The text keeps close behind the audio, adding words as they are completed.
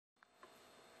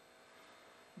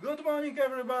Good morning,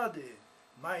 everybody.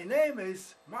 My name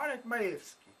is Marek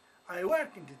Majewski. I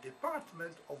work in the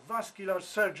Department of Vascular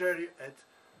Surgery at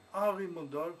Henri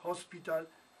Mondor Hospital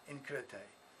in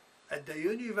Créteil at the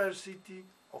University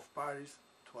of Paris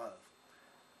 12.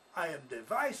 I am the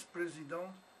Vice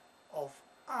President of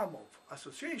AMOP,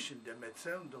 Association des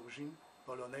Médecins d'Origine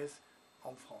Polonaise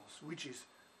en France, which is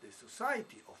the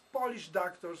Society of Polish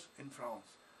Doctors in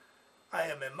France. I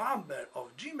am a member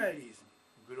of GMLism,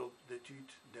 Groupe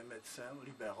d'études des médecins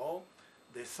libéraux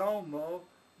des Saint-Maur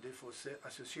des Fossés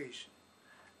Association,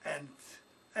 and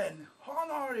an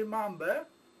honorary member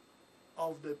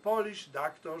of the Polish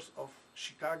Doctors of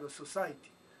Chicago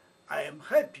Society. I am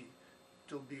happy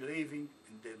to be living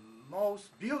in the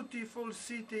most beautiful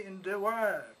city in the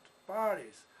world,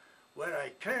 Paris, where I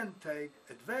can take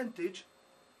advantage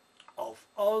of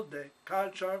all the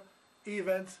cultural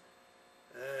events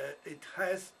it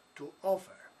has to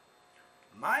offer.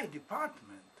 My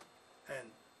department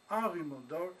and Henri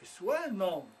Mondor is well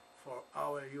known for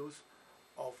our use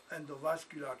of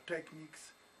endovascular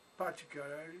techniques,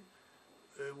 particularly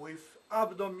with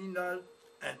abdominal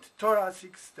and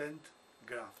thoracic stent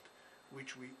graft,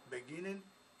 which we began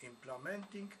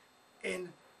implementing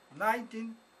in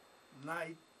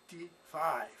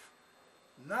 1995.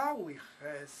 Now we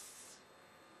have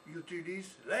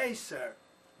utilized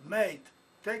laser-made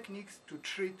techniques to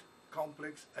treat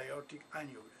complex aortic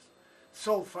aneurysm.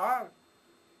 So far,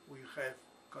 we have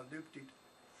conducted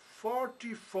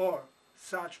 44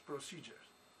 such procedures.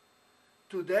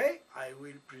 Today, I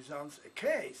will present a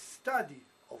case study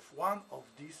of one of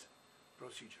these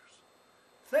procedures.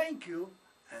 Thank you,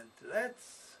 and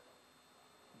let's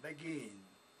begin.